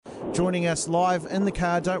joining us live in the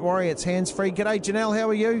car. Don't worry, it's hands-free. G'day, Jonelle. How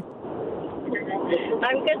are you?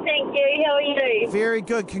 I'm good, thank you. How are you? Very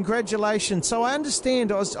good. Congratulations. So I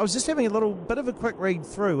understand, I was just having a little bit of a quick read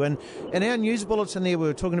through, and in our news bulletin there we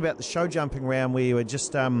were talking about the show jumping round where you were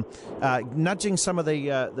just nudging some of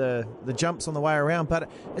the jumps on the way around, but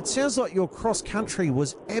it sounds like your cross-country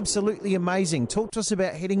was absolutely amazing. Talk to us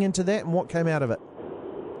about heading into that and what came out of it.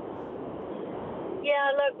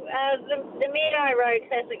 Yeah, look, the mare I rode,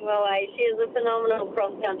 Classic Moe, she is a phenomenal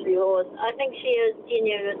cross-country horse. I think she is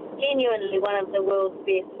genuinely one of the world's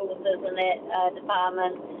best horses in that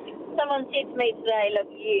department. Someone said to me today, look,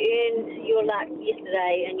 you earned your luck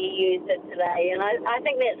yesterday and you used it today, and I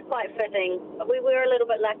think that's quite fitting. We were a little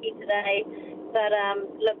bit lucky today, but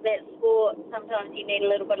look, that sport, sometimes you need a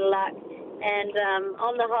little bit of luck. And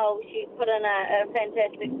on the whole, she put in a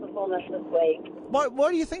fantastic performance this week. Why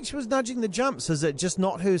do you think she was nudging the jumps? Is it just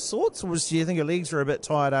not her sorts, or do you think her legs were a bit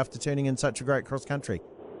tired after turning in such a great cross-country?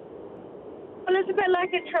 Well, it's a bit like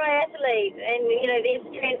a triathlete, and, you know, their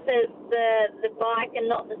strength is the bike and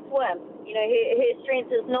not the swim. You know, her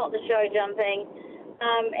strength is not the show jumping.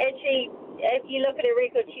 Actually, if you look at her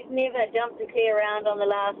record, she's never jumped a clear round on the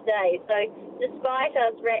last day. So despite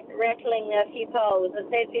us rattling a few poles, it's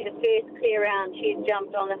actually the first clear round she's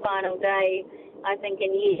jumped on the final day, I think,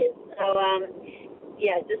 in years. So,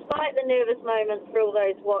 yeah, despite the nervous moments for all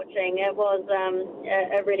those watching, it was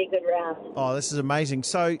a really good round. Oh, this is amazing.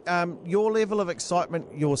 So your level of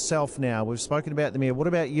excitement yourself now, we've spoken about the mare. What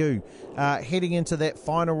about you heading into that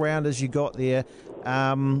final round as you got there?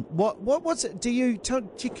 What's it? Can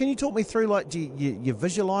you talk me through, like, do you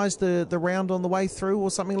visualise the round on the way through or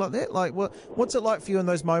something like that? Like, what's it like for you in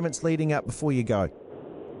those moments leading up before you go?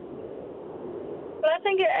 Well, I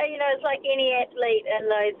think, it's like any athlete in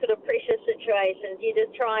those sort of pressure situations. You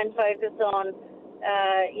just try and focus on,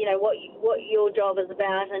 what your job is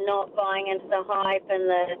about, and not buying into the hype and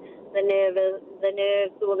the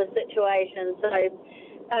nerves or the situation. So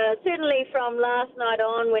certainly from last night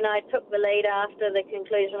on, when I took the lead after the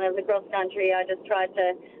conclusion of the cross-country, I just tried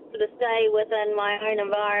to sort of stay within my own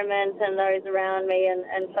environment and those around me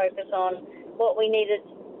and focus on what we needed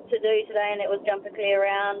to do today, and it was jump a clear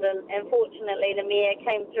round. And fortunately, the mare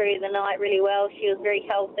came through the night really well. She was very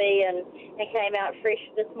healthy and came out fresh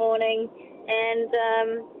this morning. And,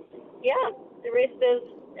 the rest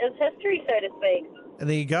is history, so to speak. And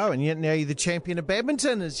there you go, and now you're the champion of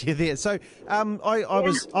badminton as you're there. So I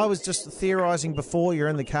was just theorising before you're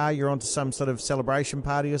in the car, you're onto some sort of celebration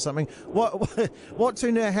party or something. What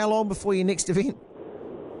to now? How long before your next event?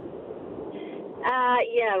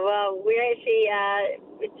 Well, we're actually,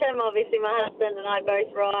 Tim, obviously my husband, and I both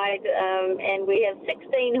ride, and we have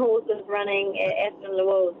 16 horses running at Aston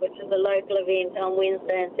Lewis, which is a local event on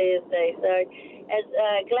Wednesday and Thursday. So as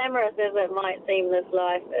glamorous as it might seem, this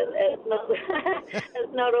life, it's not,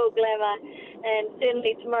 it's not all glamour. And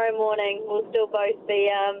certainly tomorrow morning we'll still both be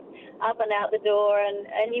up and out the door.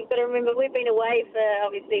 And you've got to remember, we've been away for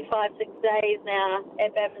obviously 5-6 days now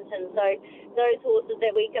at badminton. So those horses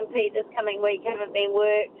that we compete this coming week haven't been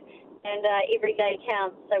worked. And every day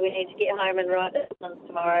counts, so we need to get home and ride this one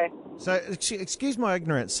tomorrow. So, excuse my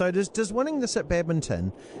ignorance. So, does winning this at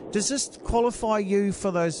badminton, does this qualify you for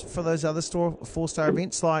those other four-star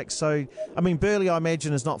events? Like, so, I mean, Burleigh, I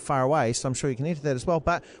imagine, is not far away, so I'm sure you can enter that as well.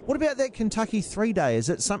 But what about that Kentucky 3-day? Is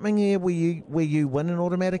it something here where you win an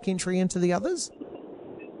automatic entry into the others?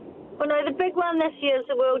 Well, no, the big one this year is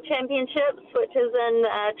the World Championships, which is in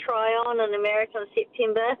Tryon in America in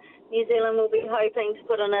September. New Zealand will be hoping to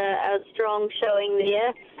put on a strong showing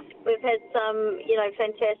there. We've had some,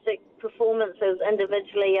 fantastic performances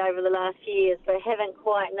individually over the last few years, but haven't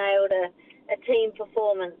quite nailed a team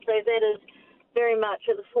performance. So that is very much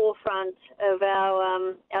at the forefront of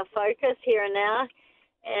our focus here and now,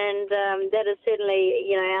 and that is certainly,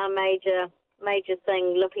 our major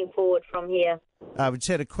thing looking forward from here. We just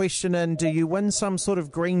had a question in. Do you win some sort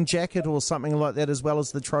of green jacket or something like that as well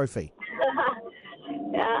as the trophy?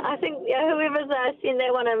 I think whoever's seen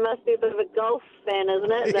that one, it must be a bit of a golf fan,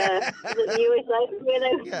 isn't it? The USA where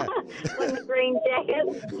they win the green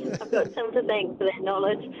jacket. I've got Tim to thank for that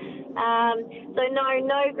knowledge. So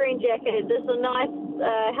no green jacket. Just a nice,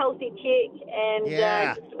 healthy check and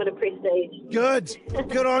just a bit of prestige.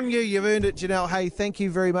 Good on you. You've earned it, Jonelle. Hey, thank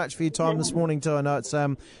you very much for your time this morning too. I know it's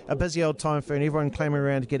a busy old time for everyone clamoring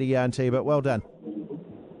around to get a yarn to you, but well done.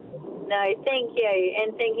 No, thank you,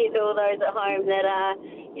 and thank you to all those at home that are,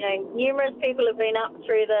 numerous people have been up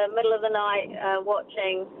through the middle of the night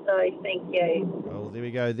watching, so thank you. Well, there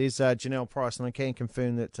we go. There's Jonelle Price, and I can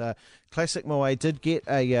confirm that Classic Moe did get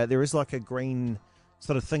there is like a green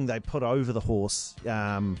sort of thing they put over the horse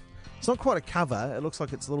It's not quite a cover. It looks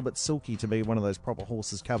like it's a little bit silky to be one of those proper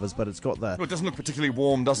horses covers, but it's got the... Well, it doesn't look particularly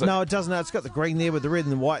warm, does it? No, it doesn't. No, it's got the green there with the red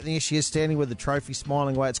and the white. And there she is standing with the trophy,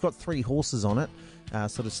 smiling away. It's got 3 horses on it,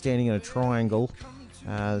 sort of standing in a triangle.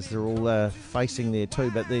 They're all facing there too,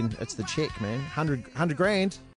 but then it's the check, man. 100 grand.